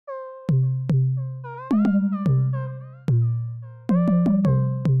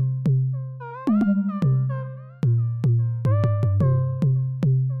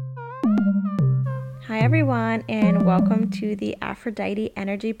everyone, and welcome to the Aphrodite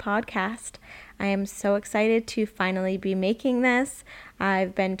Energy Podcast. I am so excited to finally be making this.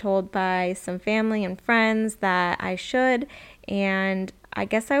 I've been told by some family and friends that I should, and I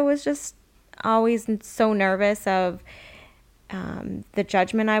guess I was just always so nervous of the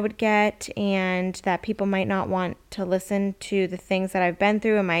judgment I would get, and that people might not want to listen to the things that I've been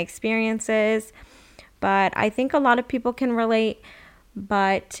through and my experiences. But I think a lot of people can relate.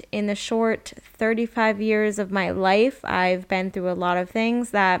 But in the short 35 years of my life, I've been through a lot of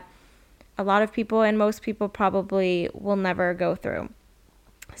things that a lot of people and most people probably will never go through.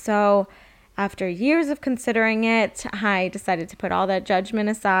 So after years of considering it, I decided to put all that judgment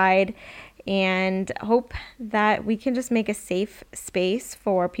aside and hope that we can just make a safe space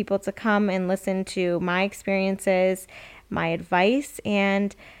for people to come and listen to my experiences, my advice,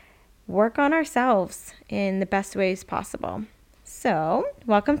 and work on ourselves in the best ways possible. So,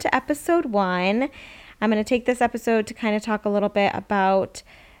 welcome to episode 1. I'm going to take this episode to kind of talk a little bit about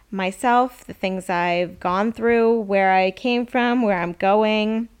myself, the things I've gone through, where I came from, where I'm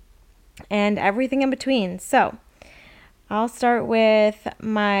going, and everything in between. So, I'll start with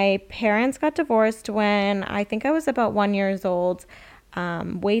my parents got divorced when I think I was about 1 year old,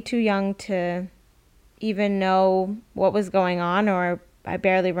 way too young to even know what was going on, or I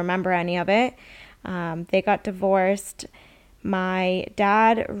barely remember any of it. They got divorced. My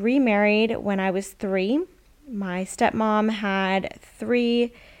dad remarried when I was 3. My stepmom had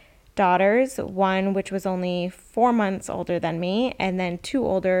 3 daughters, one which was only 4 months older than me, and then 2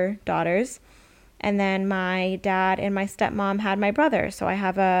 older daughters. And then my dad and my stepmom had my brother, so I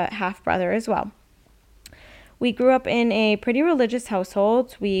have a half brother as well. We grew up in a pretty religious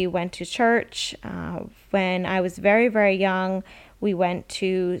household. We went to church. When I was very, very young, we went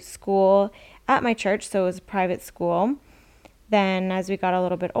to school at my church, so it was a private school. Then as we got a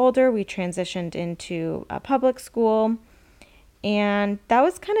little bit older, we transitioned into a public school. And that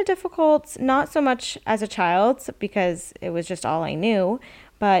was kind of difficult, not so much as a child because it was just all I knew,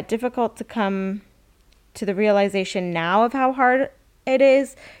 but difficult to come to the realization now of how hard it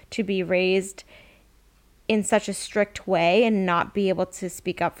is to be raised in such a strict way and not be able to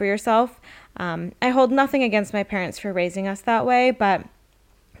speak up for yourself. I hold nothing against my parents for raising us that way, but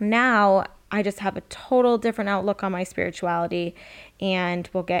now I just have a total different outlook on my spirituality, and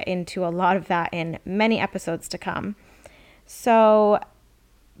we'll get into a lot of that in many episodes to come. So,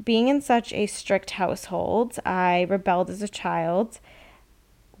 being in such a strict household, I rebelled as a child,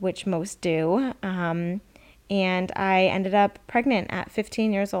 which most do, and I ended up pregnant at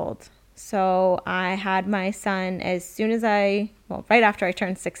 15 years old. So, I had my son as soon as right after I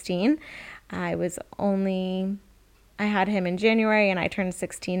turned 16. I had him in January and I turned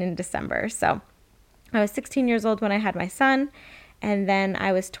 16 in December. So I was 16 years old when I had my son, and then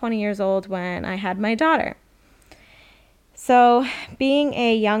I was 20 years old when I had my daughter. So being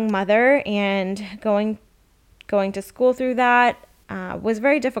a young mother and going to school through that was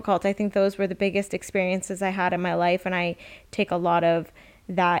very difficult. I think those were the biggest experiences I had in my life, and I take a lot of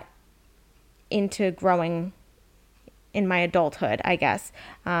that into growing in my adulthood, I guess.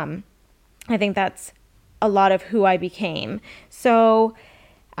 I think that's a lot of who I became. So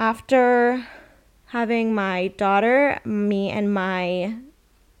after having my daughter, me and my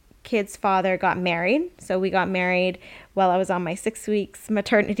kid's father got married. So we got married while I was on my 6 weeks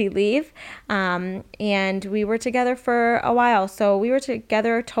maternity leave. And we were together for a while. So we were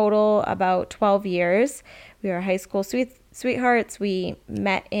together a total about 12 years. We were high school sweethearts. We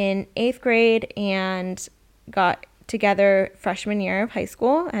met in 8th grade and got together freshman year of high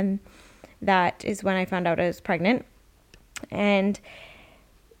school. And that is when I found out I was pregnant. And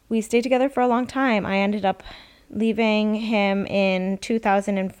we stayed together for a long time. I ended up leaving him in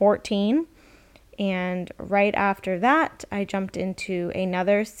 2014. And right after that, I jumped into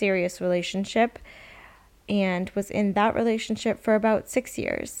another serious relationship and was in that relationship for about 6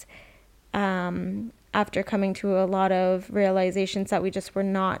 years. After coming to a lot of realizations that we just were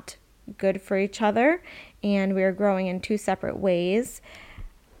not good for each other and we were growing in 2 separate ways.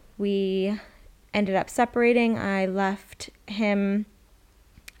 We ended up separating. I left him,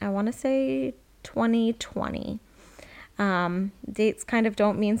 I want to say 2020. Dates kind of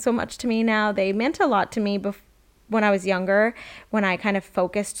don't mean so much to me now. They meant a lot to me when I was younger, when I kind of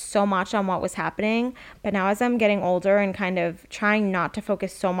focused so much on what was happening. But now as I'm getting older and kind of trying not to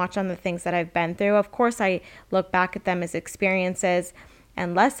focus so much on the things that I've been through, of course I look back at them as experiences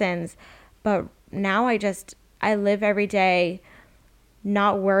and lessons. But now I live every day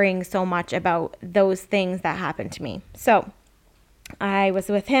not worrying so much about those things that happened to me. So I was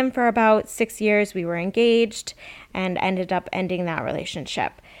with him for about 6 years. We were engaged and ended up ending that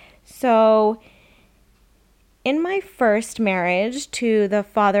relationship. So In my first marriage to the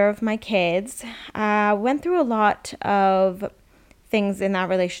father of my kids, I went through a lot of things in that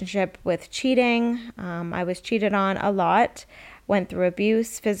relationship with cheating. I was cheated on a lot, went through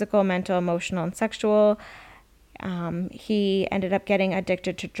abuse, physical, mental, emotional, and sexual. He ended up getting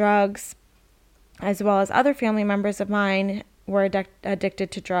addicted to drugs, as well as other family members of mine were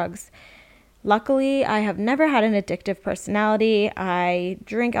addicted to drugs. Luckily, I have never had an addictive personality. I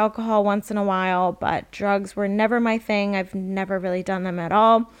drink alcohol once in a while, but drugs were never my thing. I've never really done them at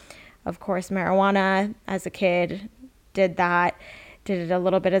all. Of course, marijuana as a kid, did that. Did it a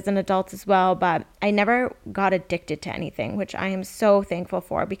little bit as an adult as well, but I never got addicted to anything, which I am so thankful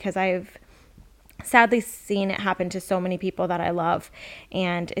for because I've sadly seen it happen to so many people that I love,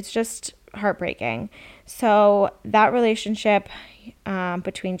 and it's just heartbreaking. So that relationship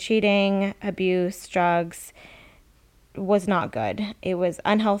between cheating, abuse, drugs was not good. It was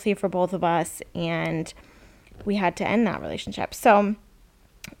unhealthy for both of us, and we had to end that relationship. So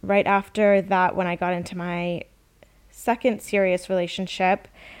right after that, when I got into my second serious relationship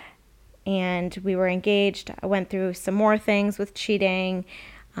and we were engaged, I went through some more things with cheating,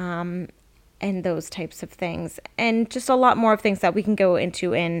 and those types of things, and just a lot more of things that we can go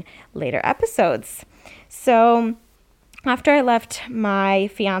into in later episodes. So after I left my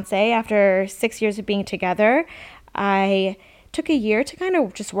fiance, after 6 years of being together, I took a year to kind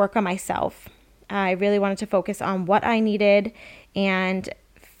of just work on myself. I really wanted to focus on what I needed and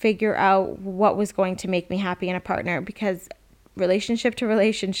figure out what was going to make me happy in a partner, because relationship to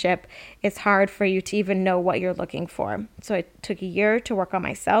relationship, it's hard for you to even know what you're looking for. So I took a year to work on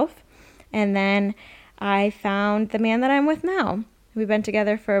myself. And then I found the man that I'm with now. We've been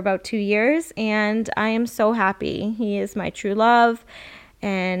together for about 2 years, and I am so happy. He is my true love,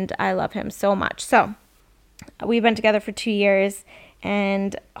 and I love him so much. So we've been together for 2 years,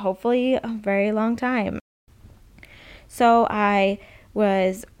 and hopefully a very long time. So I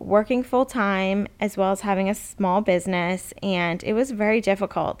was working full-time as well as having a small business, and it was very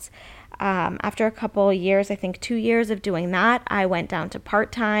difficult. After a couple years, I think 2 years of doing that, I went down to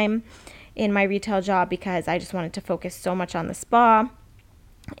part-time in my retail job because I just wanted to focus so much on the spa.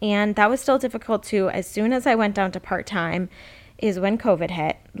 And that was still difficult too. As soon as I went down to part-time is when COVID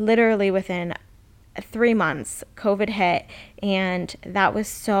hit. Literally within 3 months, COVID hit, and that was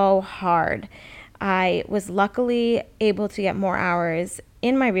so hard. I was luckily able to get more hours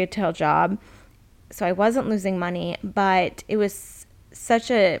in my retail job, so I wasn't losing money, but it was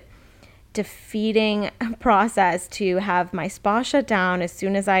such a defeating process to have my spa shut down as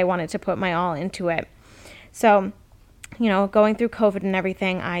soon as I wanted to put my all into it. So, going through COVID and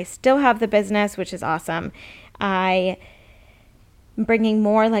everything, I still have the business, which is awesome. I'm bringing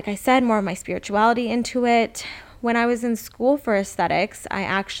more, like I said, more of my spirituality into it. When I was in school for aesthetics, I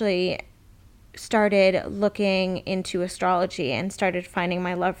actually started looking into astrology and started finding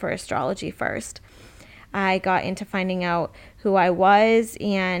my love for astrology first. I got into finding out who I was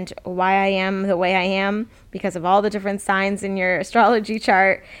and why I am the way I am because of all the different signs in your astrology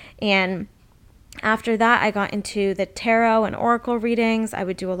chart. And after that, I got into the tarot and oracle readings. I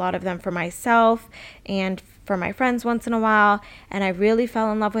would do a lot of them for myself and for my friends once in a while, and I really fell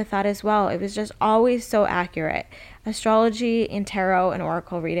in love with that as well. It was just always so accurate. Astrology and tarot and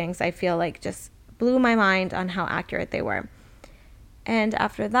oracle readings, I feel like, just blew my mind on how accurate they were. And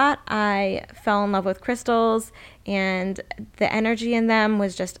after that, I fell in love with crystals, and the energy in them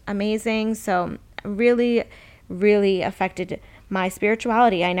was just amazing. So really, really affected my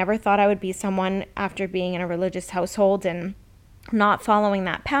spirituality. I never thought I would be someone, after being in a religious household and not following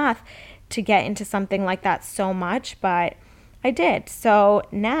that path, to get into something like that so much, but I did. So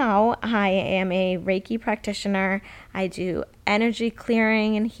now I am a Reiki practitioner. I do energy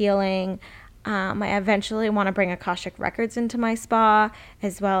clearing and healing. I eventually want to bring Akashic Records into my spa,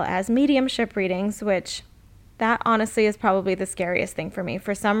 as well as mediumship readings, which that honestly is probably the scariest thing for me.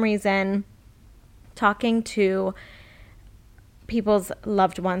 For some reason, talking to people's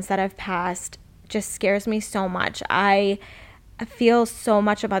loved ones that have passed just scares me so much. I feel so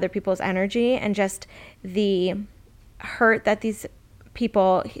much of other people's energy, and just the hurt that these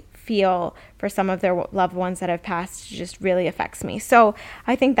people feel for some of their loved ones that have passed just really affects me. So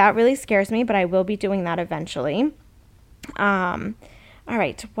I think that really scares me, but I will be doing that eventually. All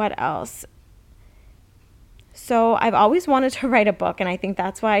right, what else? So I've always wanted to write a book, and I think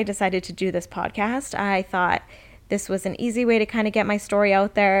that's why I decided to do this podcast. I thought this was an easy way to kind of get my story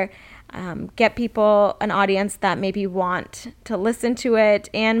out there, get people, an audience that maybe want to listen to it,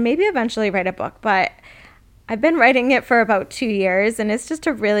 and maybe eventually write a book. But I've been writing it for about 2 years, and it's just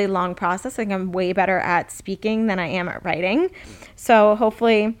a really long process. I think I'm way better at speaking than I am at writing. So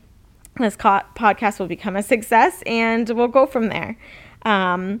hopefully this podcast will become a success, and we'll go from there.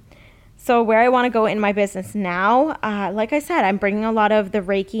 So where I want to go in my business now, like I said, I'm bringing a lot of the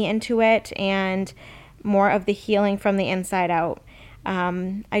Reiki into it and more of the healing from the inside out.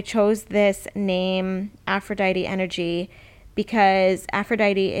 I chose this name, Aphrodite Energy, because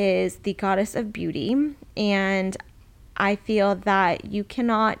Aphrodite is the goddess of beauty, and I feel that you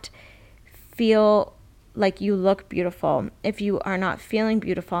cannot feel like you look beautiful if you are not feeling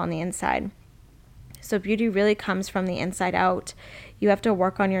beautiful on the inside. So beauty really comes from the inside out. You have to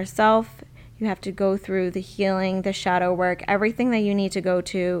work on yourself. You have to go through the healing, the shadow work, everything that you need to go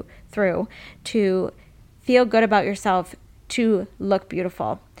through to feel good about yourself, to look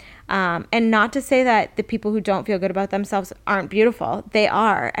beautiful. And not to say that the people who don't feel good about themselves aren't beautiful. They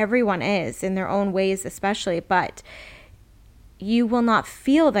are. Everyone is in their own ways, especially. But you will not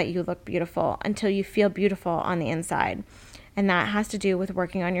feel that you look beautiful until you feel beautiful on the inside. And that has to do with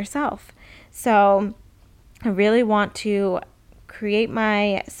working on yourself. So I really want to create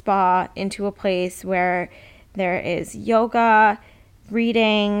my spa into a place where there is yoga,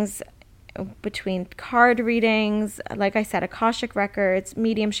 readings, between card readings, like I said, Akashic records,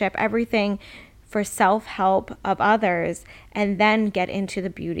 mediumship, everything for self-help of others, and then get into the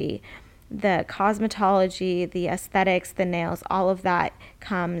beauty, the cosmetology, the aesthetics, the nails, all of that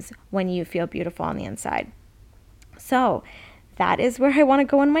comes when you feel beautiful on the inside. So that is where I want to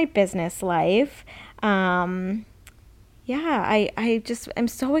go in my business life. I just am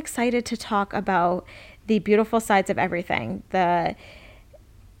so excited to talk about the beautiful sides of everything, the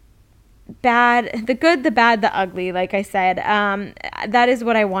bad, the good, the bad, the ugly, like I said. That is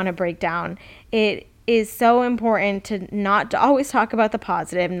what I want to break down. It is so important to not to always talk about the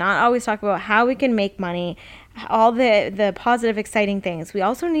positive, not always talk about how we can make money, all the positive, exciting things. We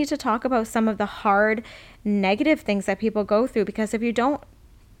also need to talk about some of the hard, negative things that people go through, because if you don't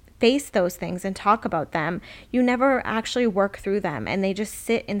face those things and talk about them, you never actually work through them, and they just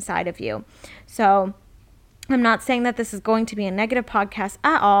sit inside of you. So I'm not saying that this is going to be a negative podcast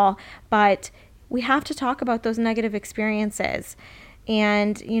at all, but we have to talk about those negative experiences.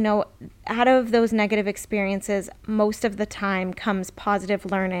 And, out of those negative experiences, most of the time comes positive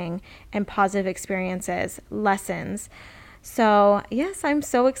learning and positive experiences, lessons. So, yes, I'm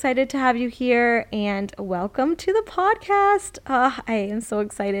so excited to have you here, and welcome to the podcast. I am so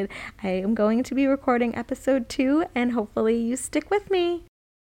excited. I am going to be recording episode 2, and hopefully you stick with me.